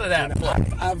bailed out of that play.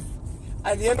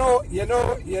 And you know...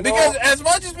 Because as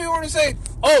much as people were to say,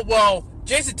 oh, well,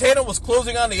 Jason Tatum was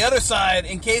closing on the other side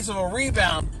in case of a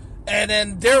rebound, and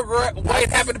then Derek White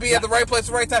happened to be at the right place at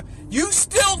the right time, you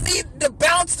still need the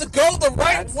bounce to go the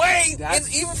right way. And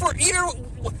even for either...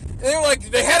 They were like,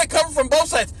 they had it covered from both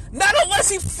sides. Not unless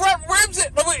he front ribs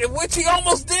it, which he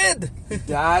almost did.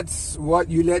 That's what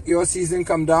you let your season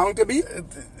come down to be?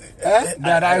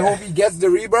 I hope he gets the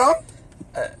rebound?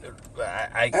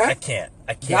 I can't.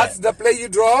 That's the play you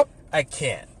draw up? I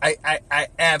can't. I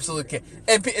absolutely can't.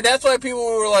 And that's why people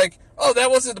were like, oh,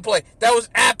 that wasn't the play. That was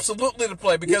absolutely the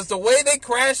play. Because the way they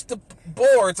crashed the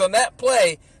boards on that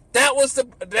play... That was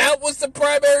the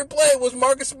primary play. Was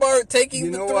Marcus Smart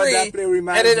taking the three? You know what that play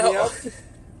reminds me of?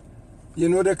 You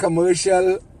know the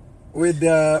commercial with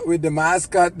the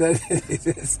mascot that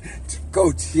is,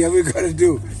 Coach, here we're gonna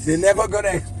do. They're never gonna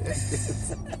expect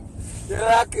this. You know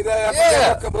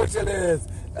what commercial is?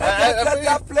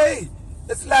 That play.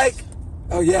 It's like,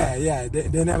 oh yeah,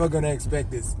 they're never gonna expect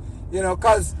this. You know,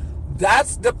 cause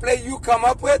that's the play you come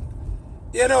up with.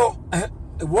 You know,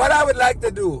 what I would like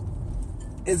to do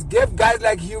is give guys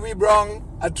like Huey Brown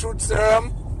a truth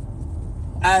serum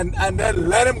and then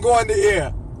let him go in the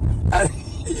air. And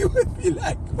you would be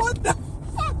like, what the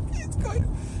fuck is going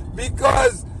on?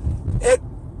 Because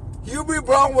Huey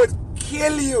Brown would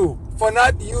kill you for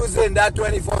not using that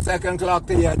 24-second clock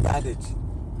to your advantage.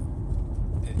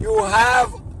 You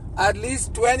have at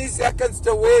least 20 seconds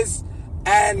to waste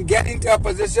and get into a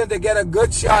position to get a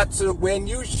good shot, so when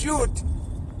you shoot,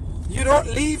 you don't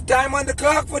leave time on the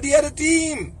clock for the other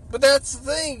team. But that's the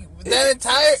thing.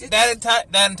 That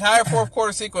entire fourth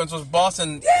quarter sequence was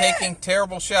Boston taking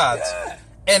terrible shots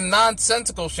and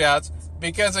nonsensical shots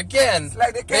because, again, it's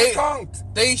like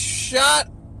they shot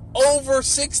over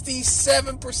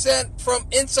 67% from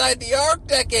inside the arc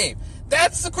that game.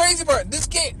 That's the crazy part.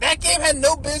 That game had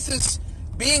no business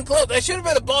being close. That should have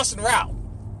been a Boston rout.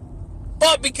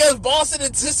 But because Boston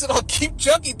insisted on keep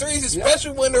chunky threes,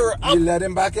 especially when they're up, you let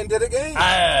him back into the game.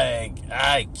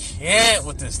 I can't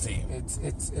with this team.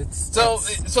 So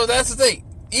that's the thing.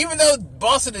 Even though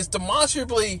Boston is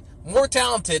demonstrably more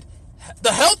talented,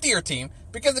 the healthier team,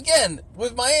 because again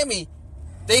with Miami,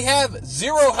 they have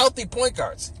 0 healthy point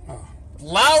guards. Oh.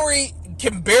 Lowry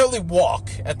can barely walk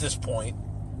at this point.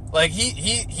 Like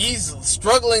he's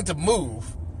struggling to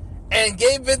move. And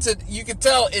Gabe Vincent, you can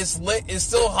tell, is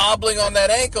still hobbling on that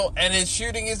ankle, and his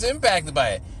shooting is impacted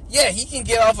by it. Yeah, he can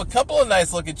get off a couple of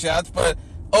nice-looking shots, but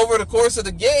over the course of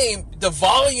the game, the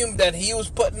volume that he was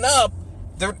putting up,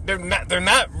 they're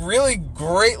not really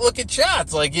great-looking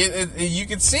shots. Like you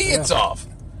can see it's off.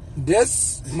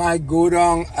 This might go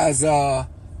down as the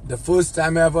first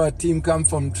time ever a team come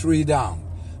from 3 down.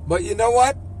 But you know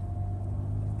what?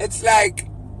 It's like,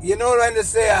 you know when they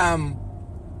say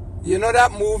you know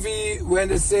that movie when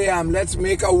they say, let's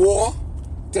make a war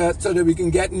so that we can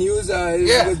get news?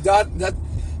 That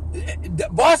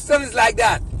Boston is like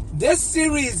that. This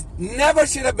series never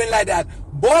should have been like that.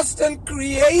 Boston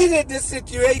created this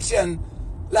situation.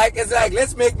 It's like,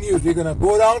 let's make news. We're going to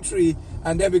go down 3,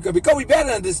 and then because we're better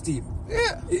than this team.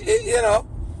 Yeah. You know?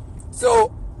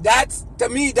 So, to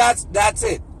me, that's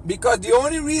it. Because the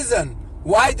only reason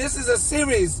why this is a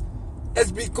series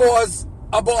is because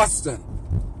of Boston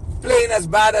playing as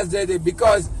bad as they did,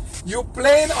 because you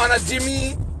playing on a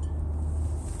Jimmy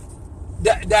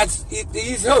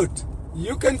he's hurt.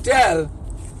 You can tell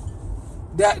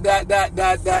that.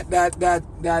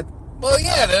 Well,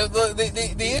 yeah.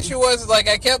 The issue was like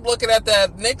I kept looking at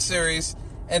that Knicks series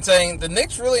and saying the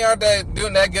Knicks really aren't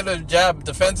doing that good of a job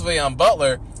defensively on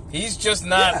Butler. He's just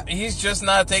not. Yeah. He's just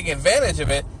not taking advantage of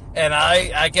it. And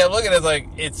I kept looking at it like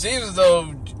it seems as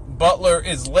though Butler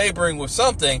is laboring with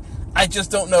something. I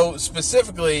just don't know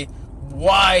specifically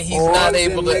why he's not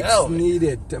able to help.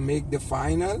 Needed to make the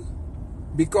final,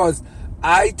 because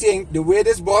I think the way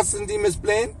this Boston team is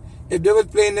playing, if they were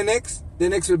playing the Knicks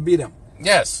would beat them.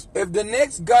 Yes. If the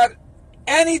Knicks got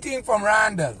anything from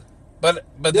Randall, but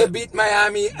they beat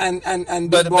Miami and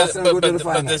beat Boston and go to the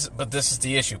final. But this is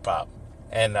the issue, Pop,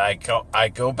 and I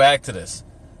go back to this.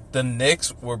 The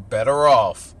Knicks were better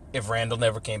off if Randall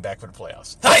never came back for the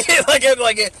playoffs.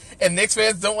 And Knicks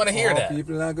fans don't want to hear that.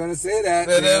 People are not going to say that.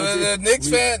 The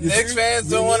Knicks fans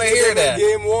don't want to hear that.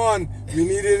 Game 1, we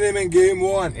needed him in game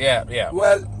 1. Yeah.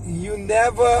 Well, you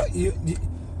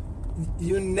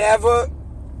never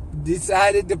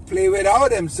decided to play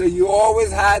without him, so you always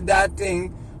had that thing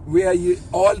where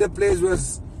all the plays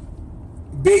was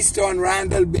based on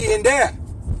Randall being there.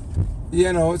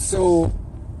 So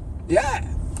yeah.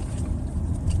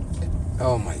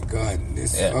 Oh my God!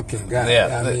 This fucking guy.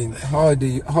 Yeah, I mean, how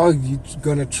are you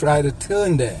gonna try to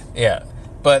turn there? Yeah,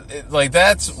 but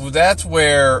that's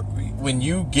where when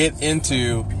you get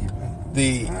into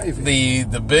the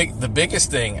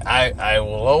biggest thing I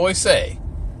will always say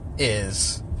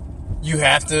is you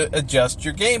have to adjust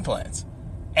your game plans.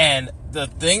 And the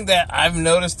thing that I've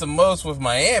noticed the most with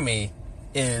Miami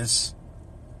is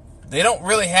they don't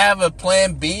really have a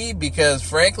plan B because,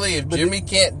 frankly, if Jimmy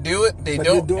can't do it, they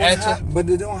don't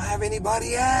have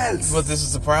anybody else. But this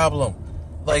is the problem.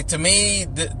 Like, to me,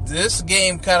 this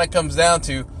game kind of comes down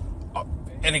to,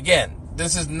 and again,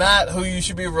 this is not who you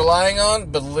should be relying on,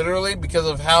 but literally because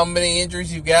of how many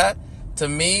injuries you've got, to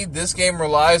me, this game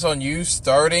relies on you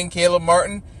starting Caleb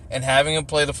Martin and having him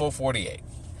play the full 48.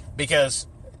 Because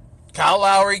Kyle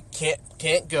Lowry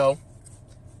can't go.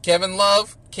 Kevin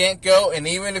Love can't go, and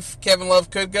even if Kevin Love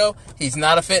could go, he's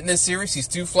not a fit in this series. He's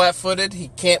too flat-footed. He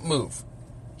can't move.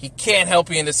 He can't help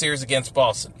you in the series against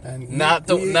Boston. And not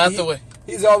the way.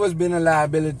 He's always been a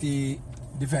liability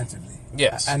defensively.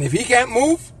 Yes. And if he can't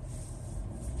move,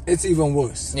 it's even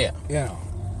worse. Yeah.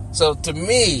 So to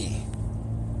me,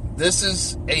 this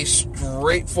is a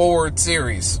straightforward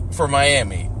series for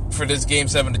Miami for this Game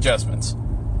 7 adjustments.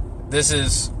 This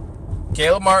is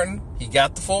Caleb Martin. He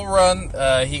got the full run.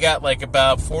 He got like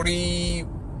about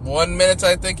 41 minutes,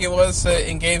 I think it was,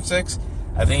 in Game 6.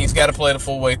 I think he's got to play the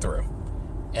full way through.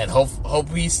 And hope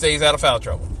he stays out of foul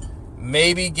trouble.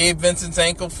 Maybe Gabe Vincent's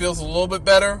ankle feels a little bit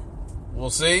better.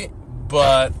 We'll see.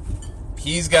 But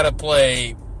he's got to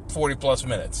play 40-plus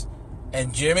minutes.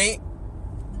 And Jimmy,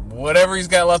 whatever he's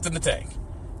got left in the tank.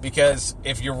 Because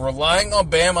if you're relying on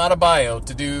Bam Adebayo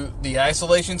to do the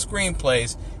isolation screen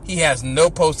plays, he has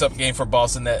no post-up game for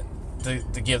Boston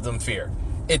to give them fear.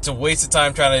 It's a waste of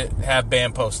time trying to have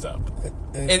Bam post up.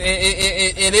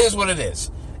 It is what it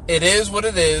is. It is what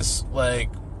it is. Like,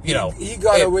 he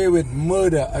got away with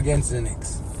murder against the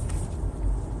Knicks.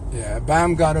 Yeah,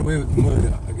 Bam got away with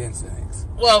murder against the Knicks.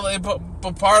 Well,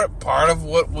 but part of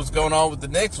what was going on with the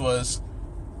Knicks was,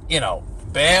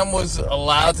 Bam was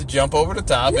allowed to jump over the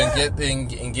top and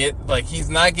get like he's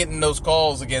not getting those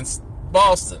calls against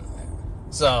Boston.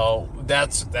 So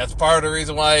that's part of the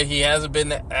reason why he hasn't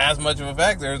been as much of a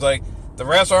factor. It's like the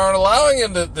refs aren't allowing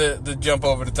him to jump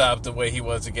over the top the way he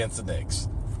was against the Knicks.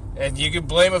 And you can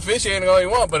blame officiating all you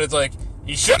want, but it's like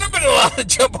he shouldn't have been allowed to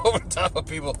jump over the top of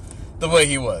people the way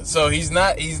he was. So he's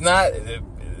not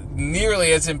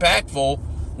nearly as impactful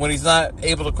when he's not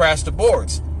able to crash the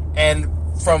boards. And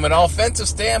from an offensive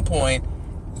standpoint,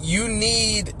 you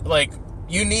need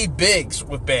bigs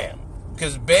with Bam.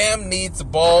 Because Bam needs the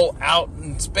ball out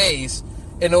in space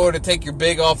in order to take your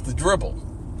big off the dribble,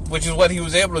 which is what he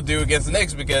was able to do against the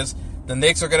Knicks because the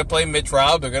Knicks are going to play Mitch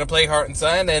Rob, they're going to play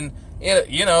Hartenstein, and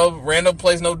Randall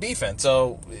plays no defense.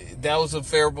 So that was a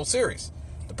favorable series.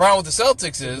 The problem with the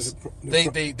Celtics is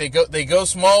they go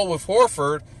small with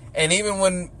Horford, and even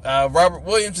when Robert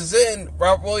Williams is in,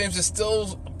 Robert Williams is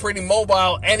still pretty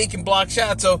mobile and he can block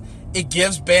shots, so it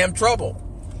gives Bam trouble.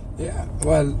 Yeah,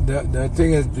 well, the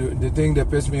thing that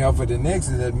pissed me off with the Knicks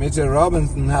is that Mitchell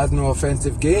Robinson has no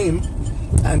offensive game,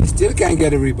 and he still can't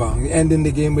get a rebound. Ending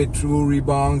the game with true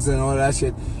rebounds and all that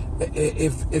shit.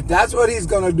 If that's what he's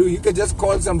gonna do, you could just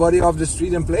call somebody off the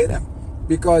street and play them,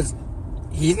 because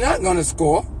he's not gonna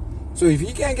score. So if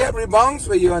he can't get rebounds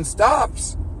for you and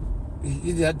stops,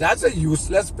 that's a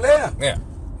useless player. Yeah,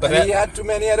 but he had too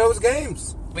many of those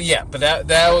games.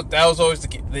 that was always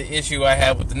the issue I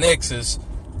had with the Knicks is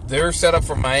their setup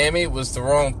for Miami was the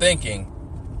wrong thinking.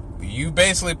 You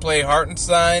basically play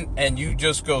Hartenstein and you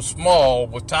just go small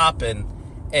with Toppin,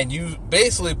 and you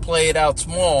basically play it out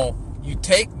small. You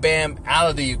take Bam out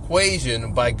of the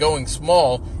equation by going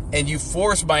small, and you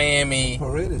force Miami.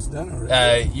 Parade is done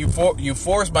already. You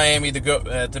force Miami to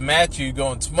go to match you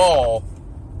going small,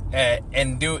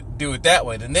 and do it that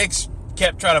way. The Knicks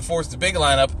kept trying to force the big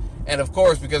lineup, and of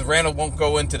course, because Randall won't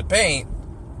go into the paint,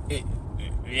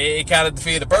 it kind of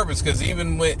defeated the purpose. Because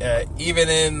even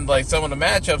in like some of the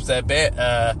matchups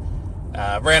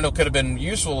that Randall could have been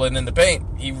useful in the paint,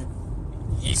 he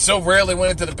so rarely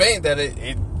went into the paint that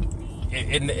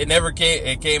it never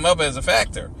came up as a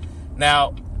factor.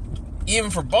 Now, even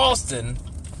for Boston,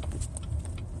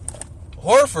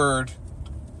 Horford,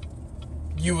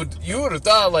 you would have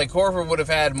thought like Horford would have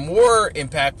had more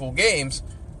impactful games,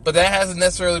 but that hasn't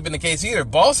necessarily been the case either.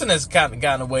 Boston has kind of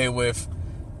gotten away with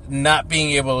not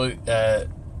being able to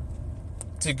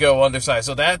go undersized.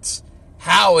 So that's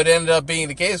how it ended up being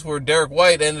the case where Derek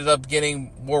White ended up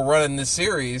getting more run in this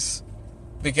series,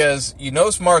 because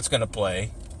Smart's going to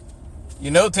play.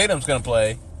 Tatum's going to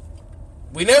play.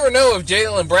 We never know if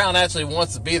Jaylen Brown actually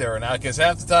wants to be there or not, because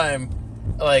half the time,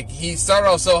 like, he started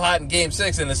off so hot in Game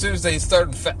 6, and as soon as they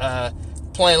started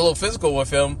playing a little physical with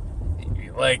him,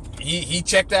 like, he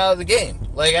checked out of the game.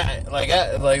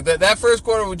 That first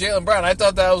quarter with Jaylen Brown, I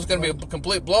thought that was going to be a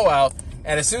complete blowout,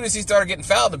 and as soon as he started getting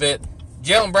fouled a bit,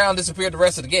 Jaylen Brown disappeared the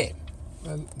rest of the game.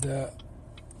 Well, I don't know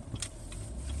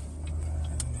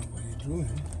what he drew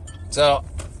him. So,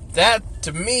 that,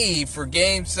 to me, for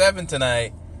Game 7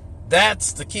 tonight,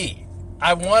 that's the key.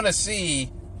 I want to see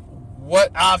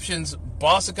what options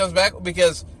Boston comes back with,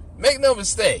 because, make no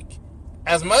mistake,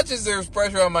 as much as there's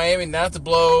pressure on Miami not to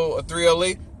blow a 3-0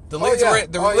 lead, the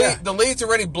lead's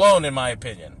already blown, in my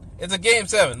opinion. It's a Game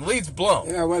 7. The lead's blown.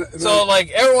 Yeah, so,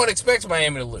 everyone expects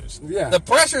Miami to lose. Yeah. The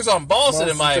pressure's on Boston,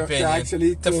 in my opinion,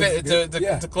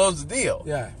 to close the deal.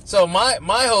 Yeah. So,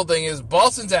 my whole thing is,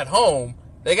 Boston's at home.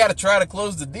 They got to try to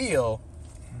close the deal.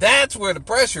 That's where the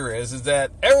pressure is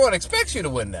that everyone expects you to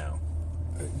win now.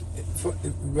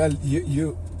 Well,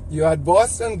 you at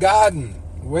Boston Garden.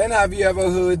 When have you ever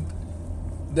heard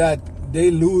that they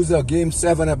lose a Game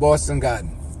 7 at Boston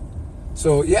Garden?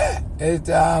 So yeah, there's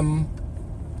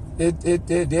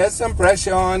some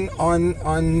pressure on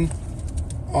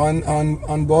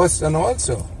Boston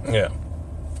also. Yeah.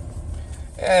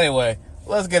 Anyway,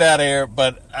 let's get out of here.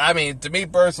 But I mean, to me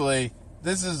personally,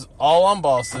 this is all on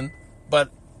Boston. But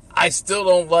I still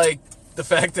don't like the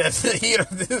fact that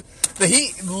the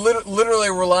Heat literally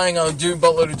relying on Jimmy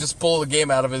Butler to just pull the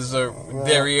game out of his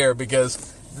derriere,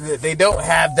 because they don't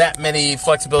have that many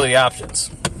flexibility options.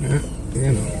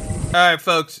 All right,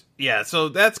 folks. Yeah, so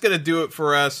that's going to do it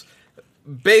for us.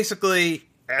 Basically,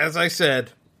 as I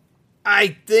said,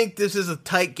 I think this is a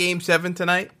tight Game 7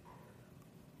 tonight.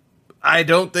 I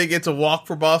don't think it's a walk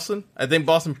for Boston. I think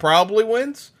Boston probably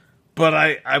wins, but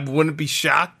I wouldn't be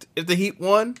shocked if the Heat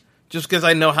won, just because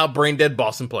I know how brain-dead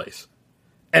Boston plays.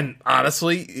 And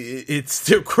honestly, it's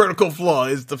their critical flaw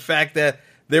is the fact that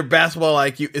their basketball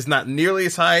IQ is not nearly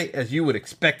as high as you would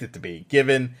expect it to be,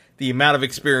 given the amount of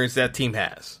experience that team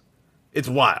has. It's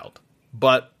wild.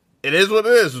 But it is what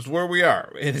it is. It's where we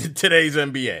are in today's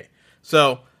NBA.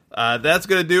 So that's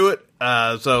going to do it.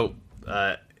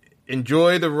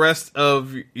 Enjoy the rest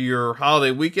of your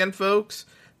holiday weekend, folks.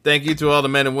 Thank you to all the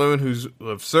men and women who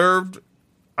have served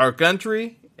our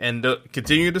country and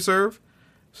continue to serve.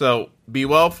 So be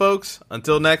well, folks.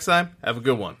 Until next time, have a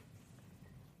good one.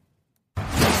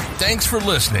 Thanks for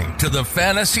listening to the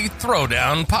Fantasy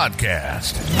Throwdown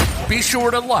Podcast. Be sure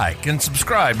to like and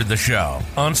subscribe to the show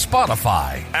on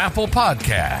Spotify, Apple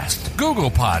Podcast,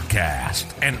 Google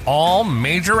Podcast, and all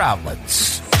major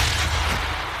outlets.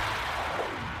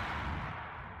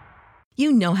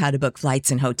 You know how to book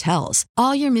flights and hotels.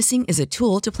 All you're missing is a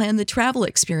tool to plan the travel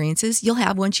experiences you'll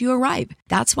have once you arrive.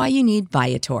 That's why you need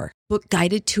Viator. Book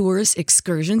guided tours,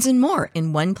 excursions, and more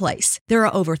in one place. There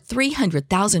are over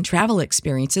 300,000 travel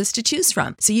experiences to choose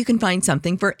from, so you can find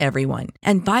something for everyone.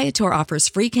 And Viator offers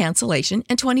free cancellation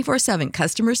and 24/7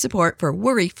 customer support for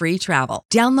worry-free travel.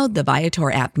 Download the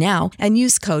Viator app now and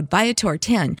use code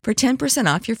Viator10 for 10%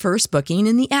 off your first booking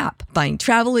in the app. Find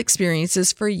travel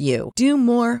experiences for you. Do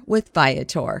more with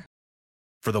Viator.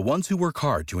 For the ones who work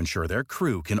hard to ensure their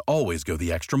crew can always go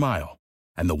the extra mile,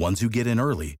 and the ones who get in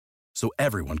early so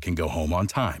everyone can go home on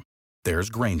time, there's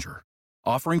Grainger,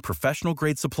 offering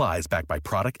professional-grade supplies backed by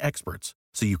product experts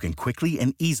so you can quickly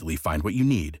and easily find what you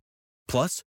need.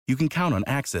 Plus, you can count on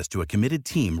access to a committed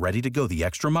team ready to go the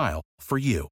extra mile for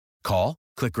you. Call,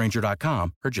 Click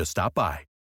Grainger.com or just stop by.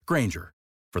 Grainger,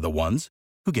 for the ones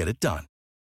who get it done.